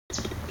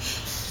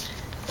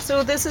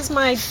So this is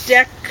my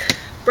deck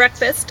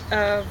breakfast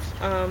of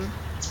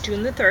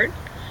June the 3rd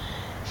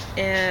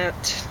at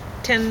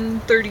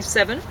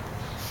 10:37,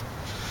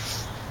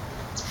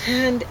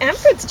 and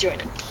Amfred's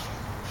joining.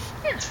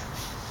 Yeah,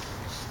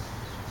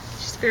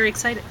 she's very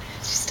excited.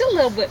 She's still a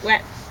little bit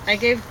wet. I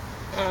gave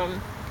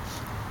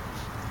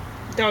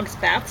dogs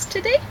baths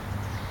today,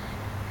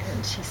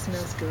 and she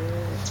smells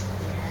good.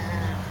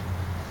 Yeah.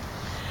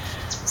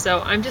 So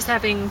I'm just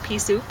having pea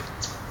soup,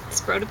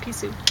 sprouted pea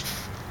soup,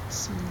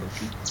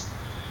 smoky,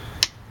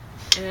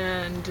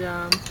 and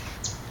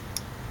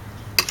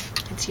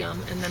it's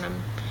yum. And then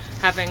I'm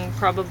having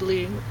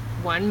probably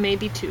one,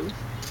 maybe two.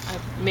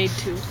 I've made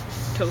two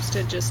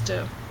toasted just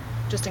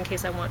in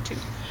case I want to.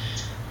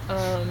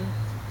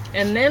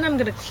 And then I'm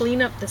gonna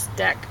clean up this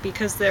deck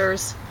because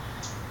there's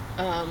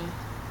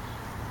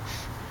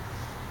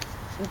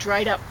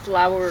dried up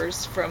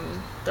flowers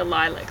from the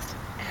lilacs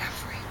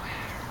everywhere.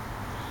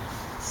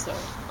 So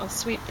I'll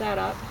sweep that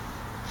up,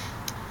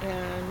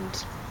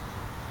 and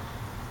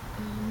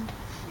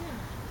yeah,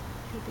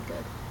 it'll be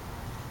good.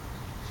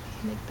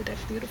 Make the deck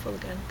beautiful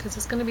again, because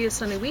it's going to be a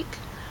sunny week.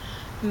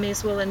 May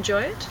as well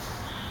enjoy it.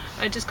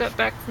 I just got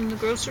back from the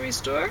grocery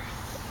store,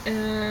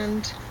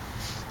 and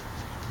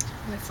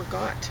I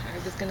forgot.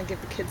 I was going to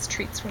give the kids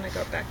treats when I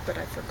got back, but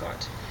I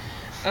forgot.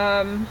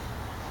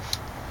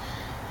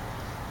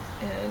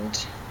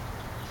 And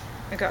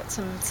I got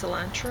some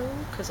cilantro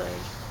because I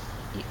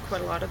eat quite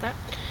a lot of that.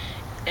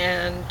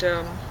 And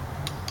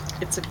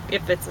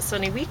if it's a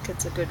sunny week,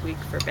 it's a good week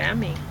for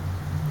Bammy.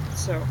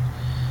 So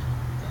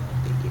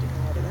I'll be eating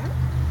a lot of that.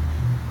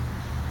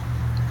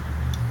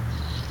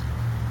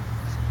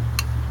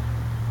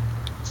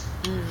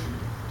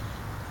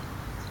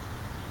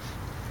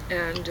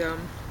 And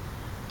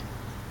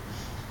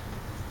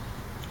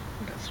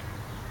what else?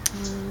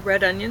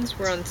 Red onions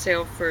were on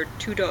sale for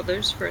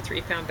 $2 for a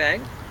 3-pound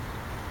bag.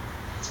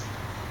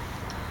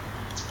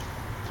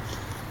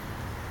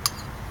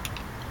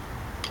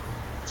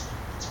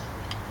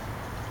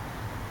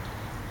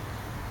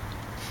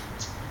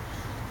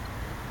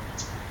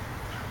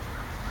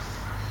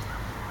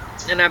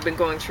 And I've been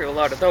going through a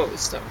lot of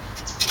those, so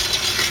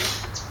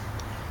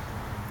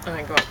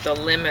I got the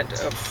limit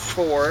of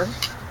 4.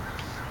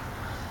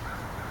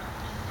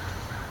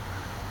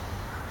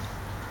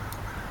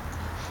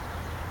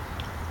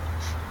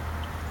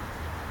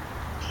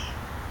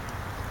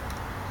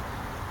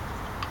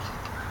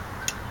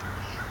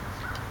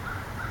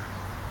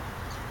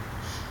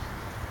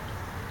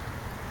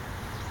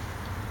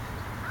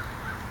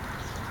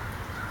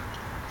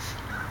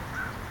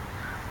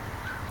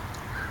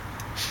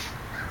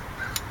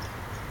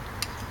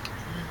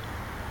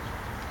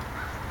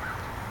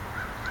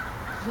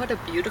 What a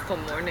beautiful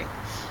morning.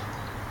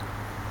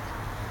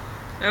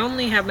 I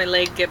only had my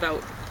leg give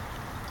out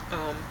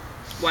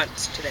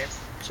once today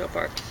so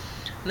far.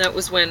 And that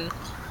was when,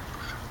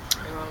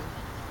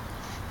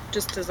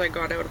 just as I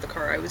got out of the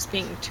car, I was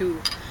being too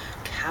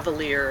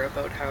cavalier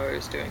about how I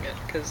was doing it,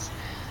 because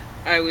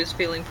I was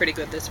feeling pretty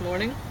good this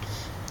morning.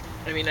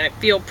 I mean, I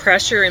feel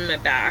pressure in my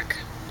back,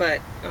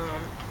 but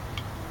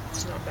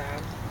it's not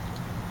bad.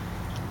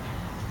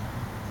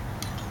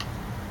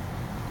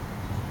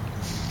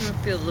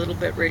 I feel a little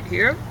bit right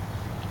here,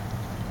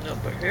 a little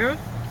bit here,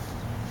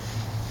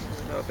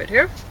 a little bit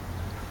here,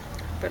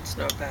 but it's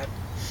not bad.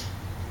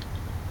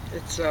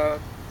 It's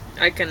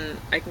I can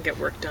get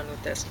work done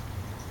with this,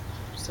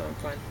 so I'm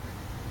fine.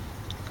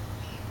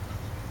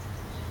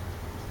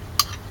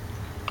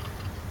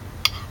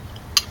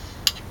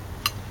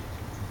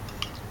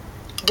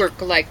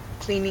 Work like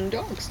cleaning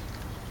dogs.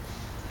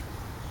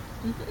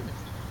 Oh,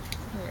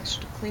 I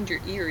should have cleaned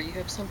your ear. You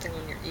have something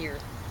on your ear.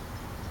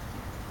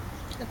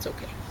 That's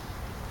okay.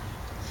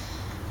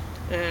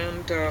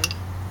 And I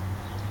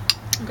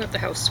got the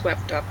house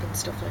swept up and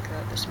stuff like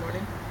that this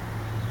morning.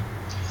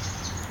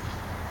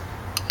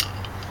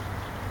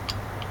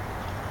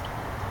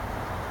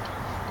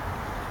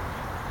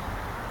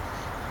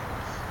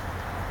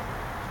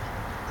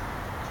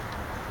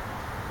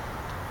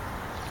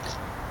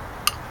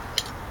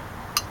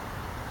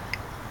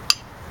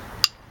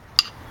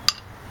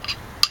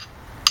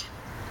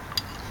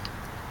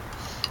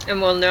 And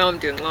well, now I'm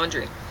doing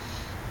laundry,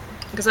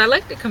 because I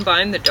like to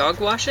combine the dog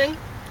washing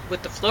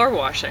with the floor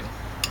washing,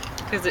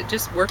 because it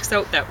just works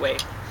out that way.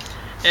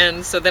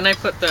 And so then I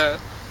put the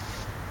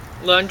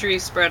laundry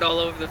spread all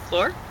over the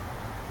floor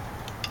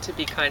to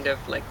be kind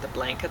of like the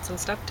blankets and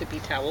stuff, to be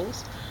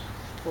towels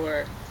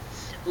for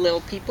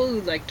little people who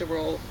like to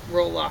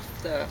roll off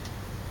the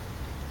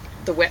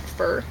wet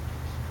fur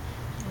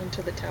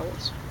onto the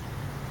towels.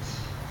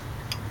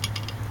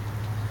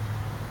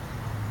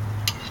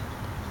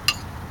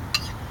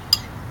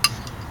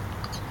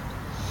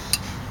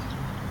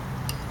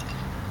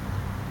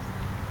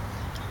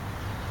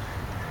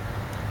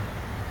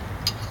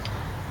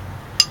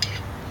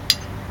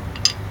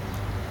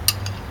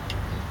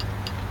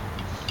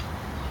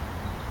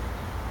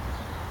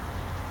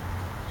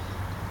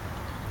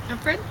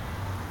 Fred,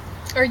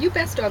 are you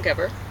best dog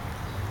ever?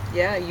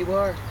 Yeah, you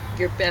are.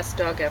 You're best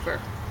dog ever.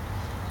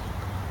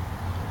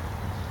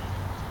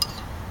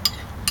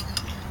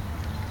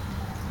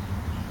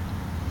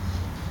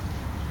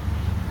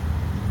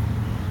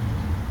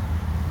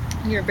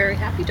 You're a very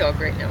happy dog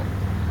right now.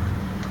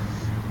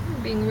 You're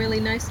being really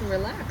nice and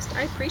relaxed.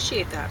 I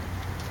appreciate that.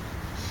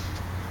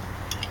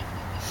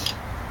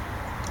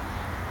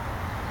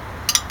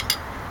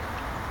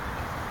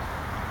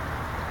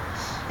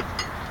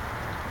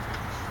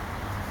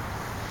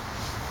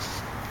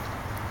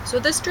 So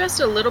this dress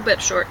is a little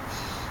bit short.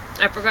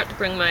 I forgot to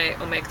bring my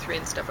omega-3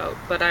 and stuff out,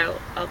 but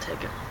I'll take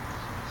it.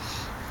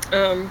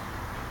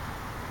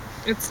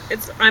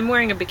 I'm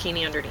wearing a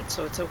bikini underneath,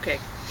 so it's okay.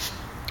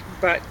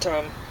 But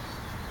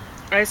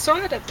I saw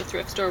it at the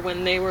thrift store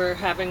when they were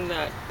having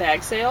that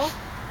bag sale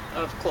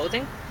of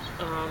clothing.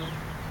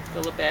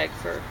 Fill a bag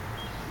for,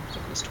 I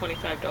think it was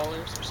 $25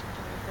 or something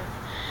like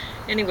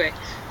that. Anyway,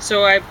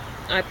 so I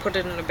put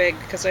it in a bag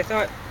because I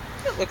thought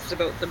it looks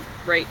about the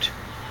right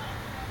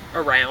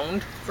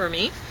around for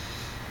me.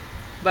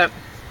 But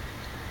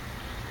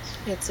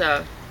it's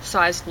a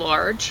size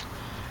large,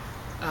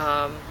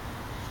 10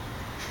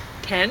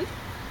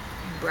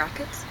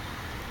 brackets,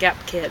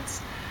 Gap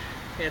Kids.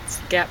 It's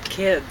Gap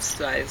Kids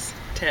size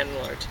 10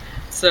 large.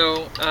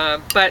 So,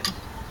 but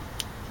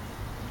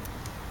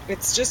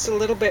it's just a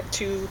little bit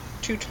too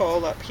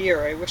tall up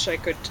here. I wish I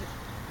could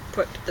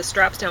put the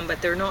straps down,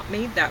 but they're not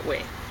made that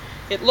way.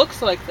 It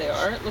looks like they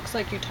are. It looks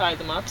like you tie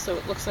them up, so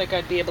it looks like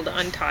I'd be able to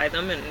untie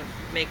them and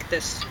make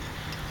this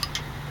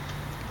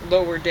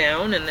lower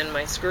down, and then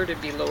my skirt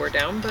would be lower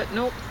down, but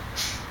nope.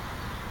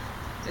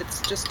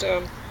 It's just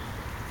a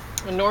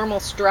normal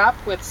strap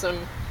with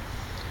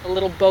a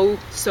little bow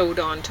sewed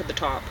on to the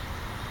top,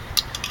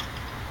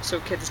 so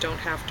kids don't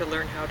have to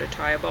learn how to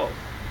tie a bow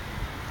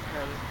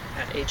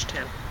at age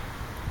 10.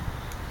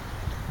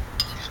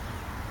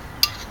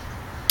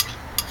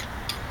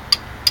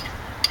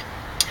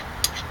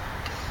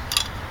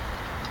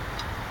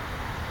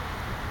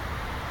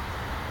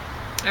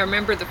 I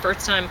remember the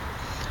first time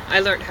I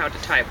learned how to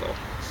tie a bow.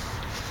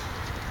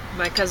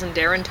 My cousin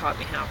Darren taught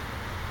me how.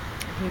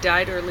 He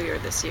died earlier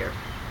this year.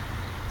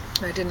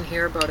 I didn't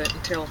hear about it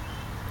until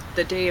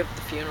the day of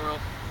the funeral.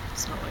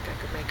 It's not like I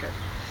could make it.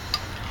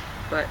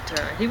 But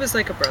he was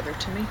like a brother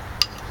to me.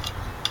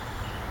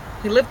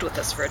 He lived with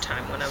us for a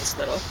time when I was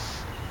little.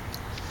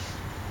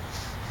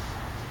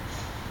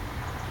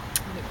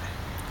 Anyway.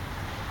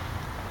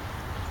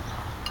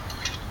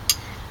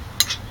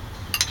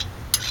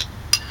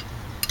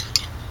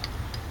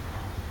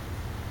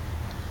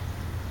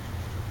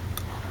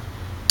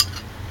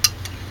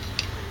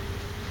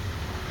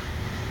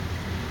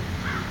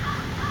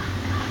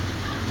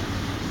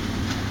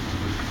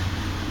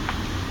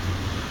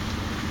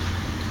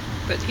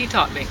 But he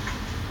taught me,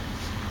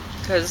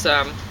 because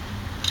to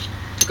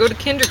go to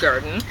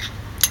kindergarten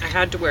I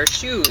had to wear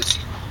shoes,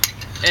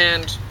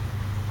 and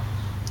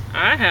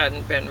I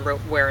hadn't been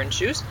wearing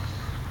shoes.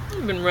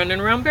 I've been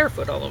running around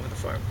barefoot all over the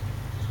farm.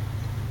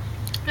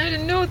 I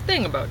didn't know a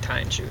thing about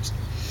tying shoes.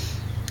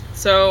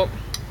 So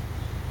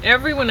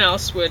everyone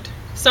else would,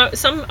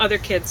 some other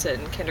kids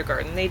in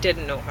kindergarten, they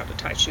didn't know how to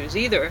tie shoes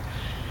either,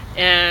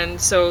 and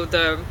so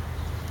the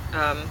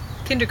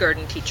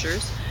kindergarten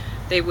teachers,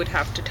 they would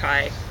have to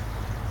tie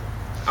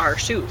our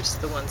shoes,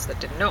 the ones that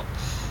didn't know.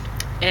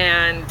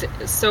 And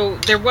so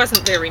there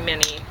wasn't very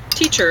many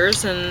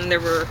teachers, and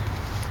there were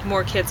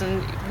more kids,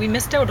 and we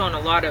missed out on a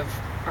lot of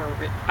our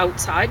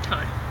outside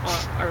time,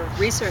 our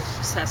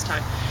recess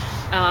time,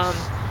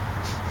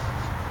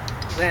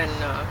 than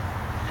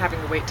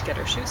having to wait to get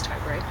our shoes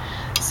tied,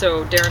 right?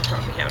 So Darren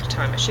taught me how to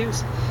tie my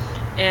shoes.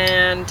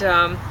 And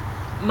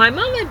my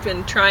mom had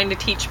been trying to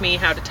teach me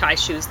how to tie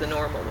shoes the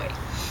normal way.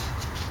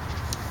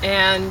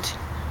 And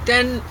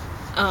then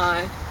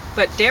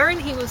but Darren,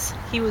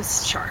 he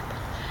was sharp,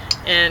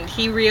 and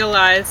he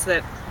realized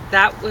that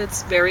that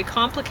was very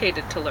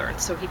complicated to learn,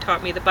 so he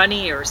taught me the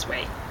bunny ears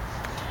way,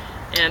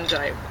 and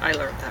I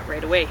learned that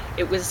right away.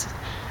 It was,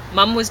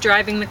 Mom was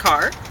driving the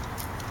car,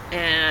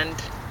 and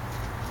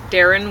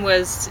Darren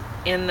was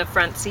in the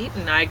front seat,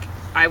 and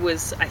I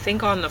was, I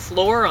think, on the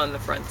floor on the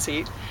front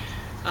seat,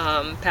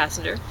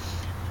 passenger,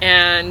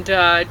 and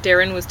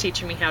Darren was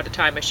teaching me how to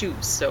tie my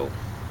shoes. So.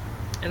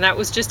 And that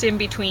was just in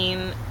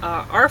between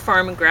our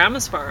farm and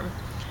Grandma's farm,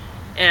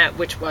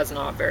 which was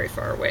not very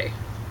far away.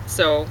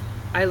 So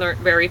I learned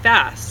very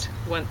fast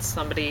once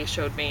somebody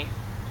showed me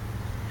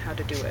how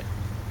to do it.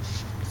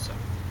 So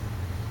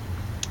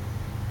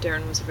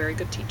Darren was a very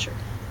good teacher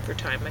for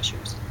tying my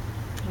shoes.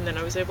 And then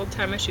I was able to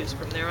tie my shoes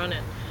from there on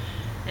in.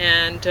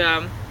 And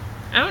I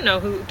don't know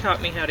who taught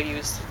me how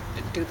to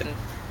do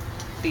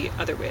the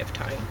other way of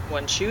tying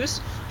one's shoes,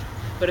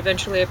 but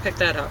eventually I picked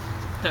that up.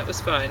 That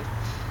was fine.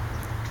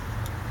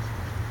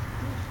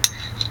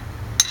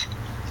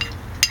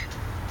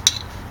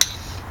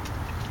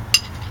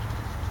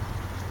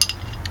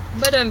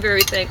 But I'm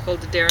very thankful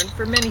to Darren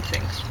for many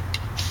things.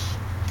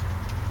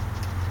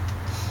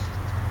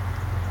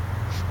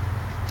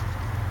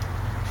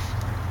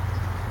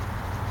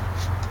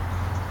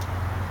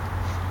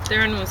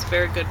 Darren was a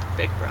very good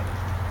big brother.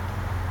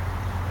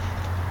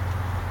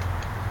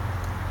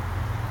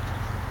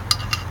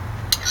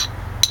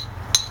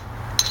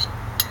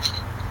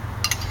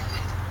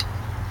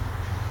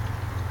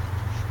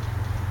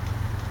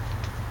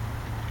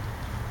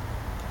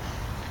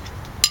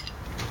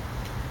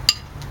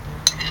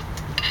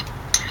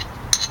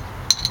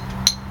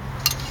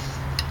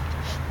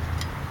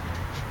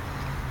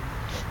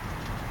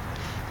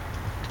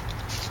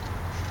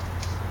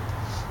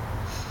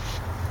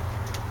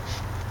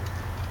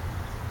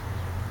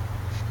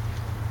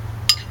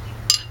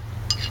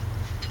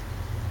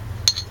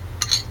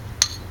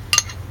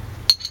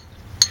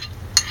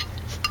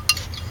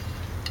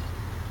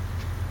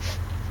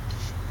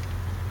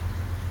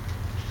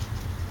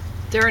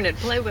 Darren would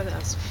play with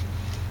us.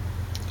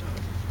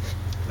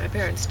 My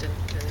parents didn't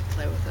really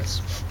play with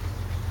us.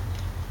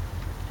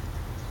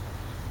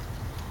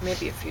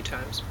 Maybe a few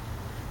times.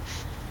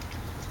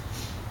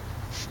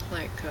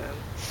 Like,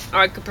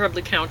 I could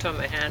probably count on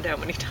my hand how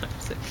many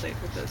times they played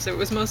with us. It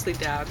was mostly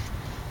Dad.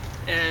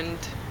 And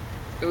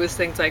it was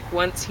things like,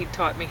 once he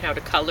taught me how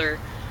to color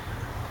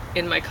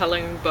in my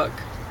coloring book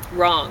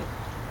wrong.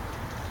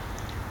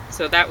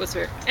 So that was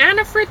very,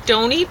 Annafrid,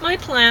 don't eat my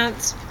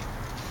plants.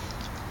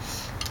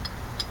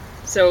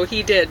 So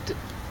he did,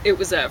 it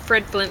was a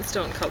Fred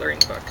Flintstone coloring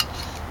book.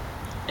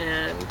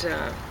 And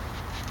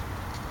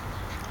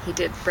he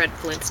did Fred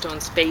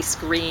Flintstone Space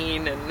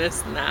Green and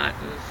this and that.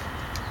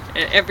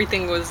 And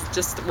everything was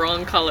just the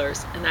wrong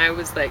colors. And I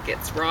was like,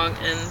 it's wrong.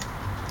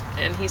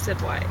 And he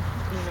said, why?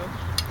 You know,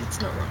 it's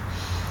not wrong.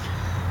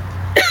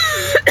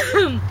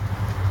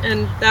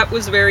 And that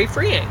was very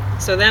freeing.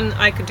 So then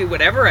I could do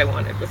whatever I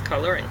wanted with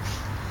coloring.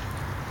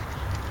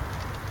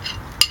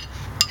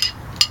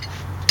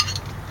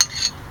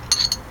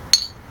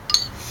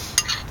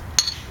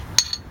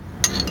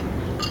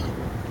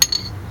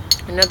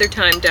 Another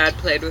time Dad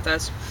played with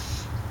us,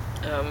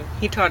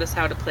 he taught us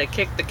how to play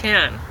kick the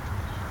can,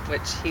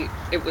 which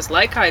it was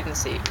like hide and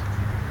seek,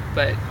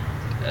 but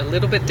a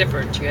little bit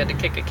different. You had to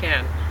kick a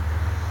can.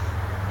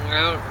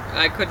 Well,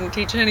 I couldn't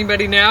teach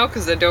anybody now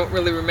because I don't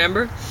really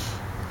remember.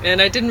 And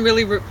I didn't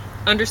really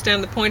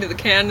understand the point of the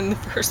can in the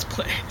first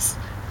place.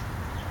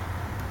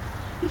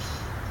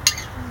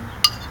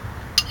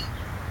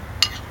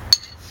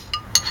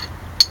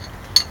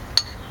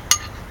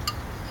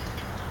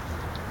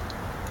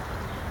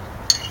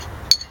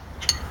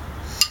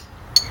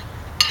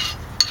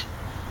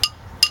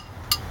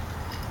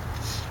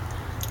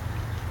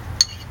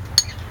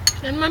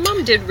 And my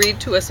mom did read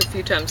to us a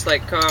few times,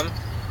 like,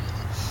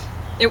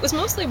 it was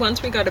mostly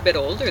once we got a bit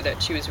older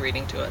that she was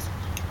reading to us.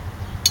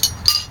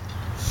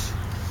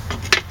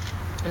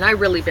 And I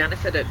really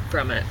benefited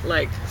from it.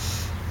 Like,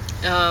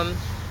 I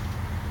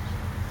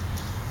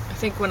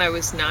think when I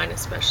was 9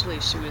 especially,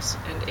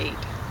 and 8,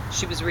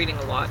 she was reading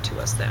a lot to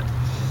us then.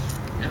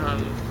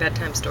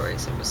 Bedtime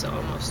stories, it was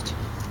almost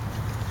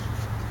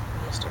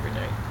every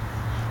night.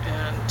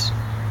 And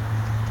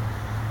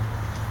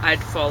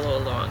I'd follow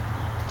along.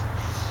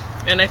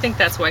 And I think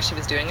that's why she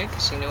was doing it,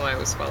 because she knew I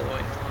was following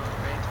along,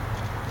 right?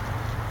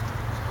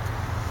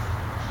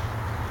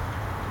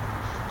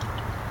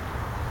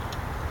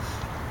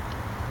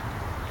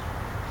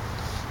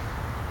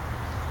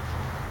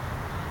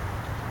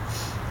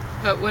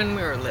 But when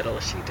we were little,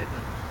 she didn't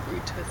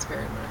read to us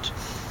very much.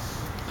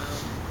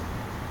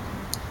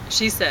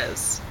 She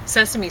says,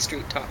 Sesame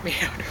Street taught me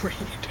how to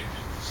read.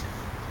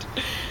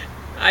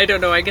 I don't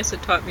know, I guess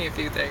it taught me a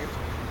few things.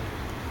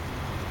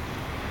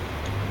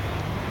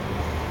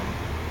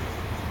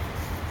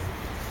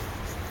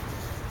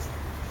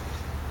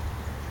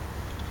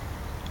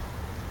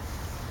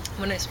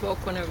 When I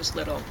spoke when I was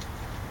little,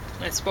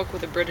 I spoke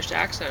with a British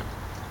accent.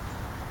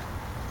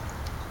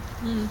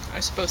 I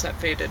suppose that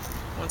faded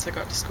once I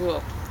got to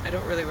school. I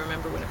don't really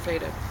remember when it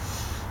faded.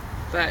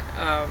 But,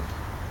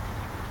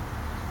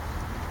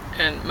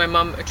 and my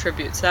mom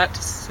attributes that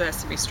to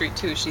Sesame Street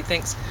too. She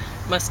thinks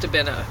it must have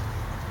been a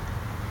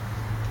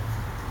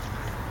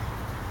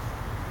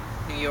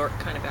New York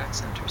kind of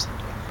accent or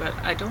something. But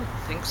I don't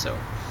think so.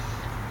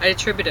 I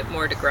attribute it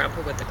more to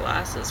Grandpa with the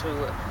glasses,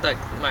 like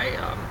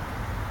my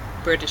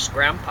British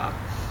grandpa.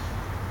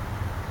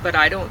 But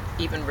I don't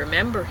even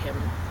remember him.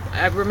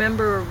 I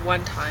remember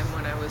one time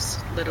when I was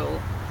little,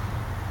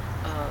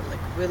 like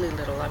really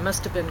little, I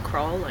must have been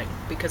crawling,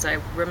 because I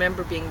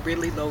remember being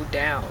really low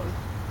down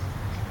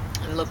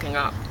and looking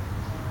up,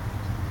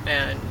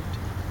 and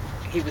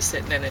he was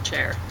sitting in a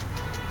chair.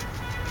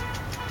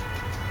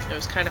 It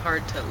was kind of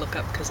hard to look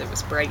up because it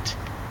was bright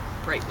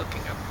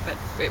looking up, but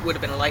it would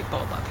have been a light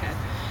bulb up ahead.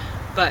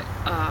 But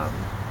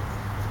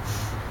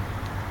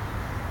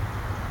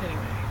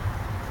anyway.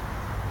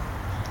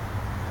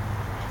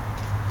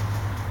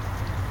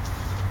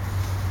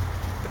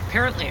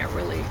 Apparently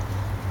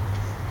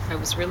I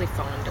was really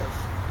fond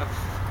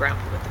of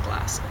Grandpa with the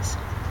glasses.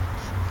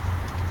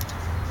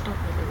 I don't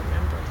really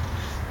remember,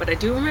 but I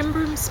do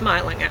remember him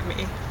smiling at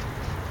me.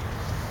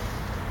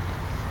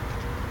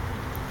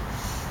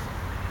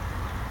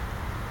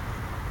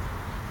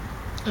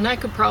 And I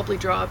could probably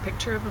draw a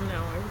picture of him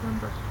now, I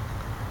remember.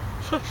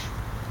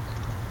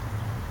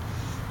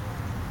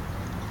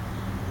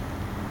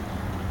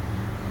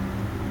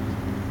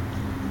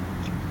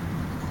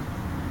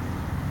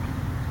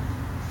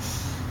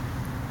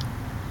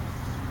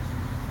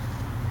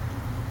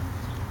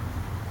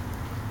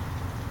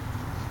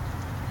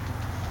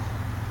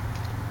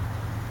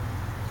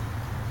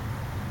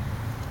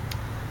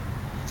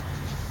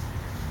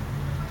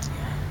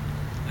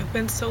 I've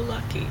been so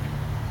lucky.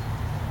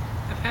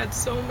 I've had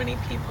so many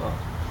people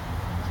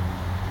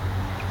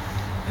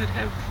that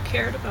have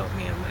cared about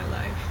me in my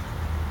life.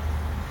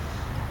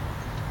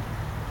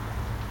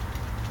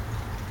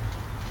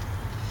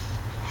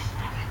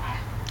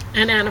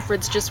 And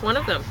Annafrid's just one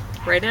of them.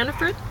 Right,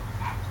 Annafrid?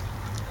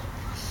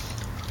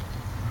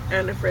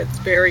 Anna Frit's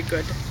very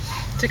good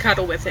to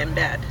cuddle with in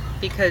bed.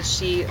 because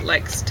she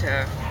likes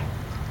to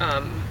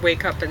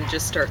wake up and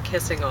just start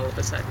kissing all of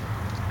a sudden.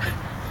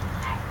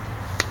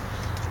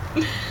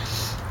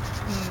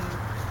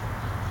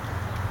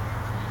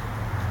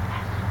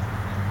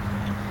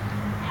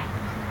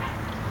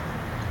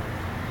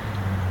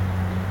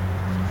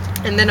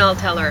 And then I'll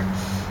tell her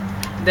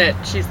that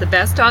she's the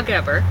best dog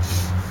ever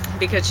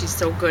because she's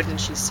so good and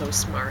she's so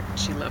smart.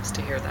 She loves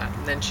to hear that.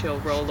 And then she'll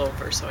roll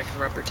over so I can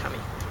rub her tummy.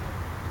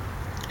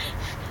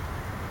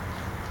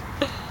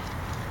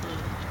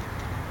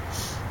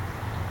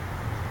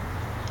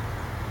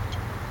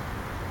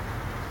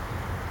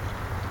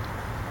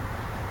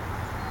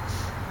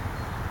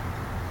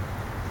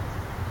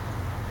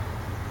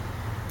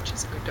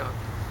 She's a good dog.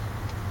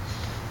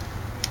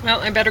 Well,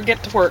 I better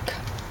get to work.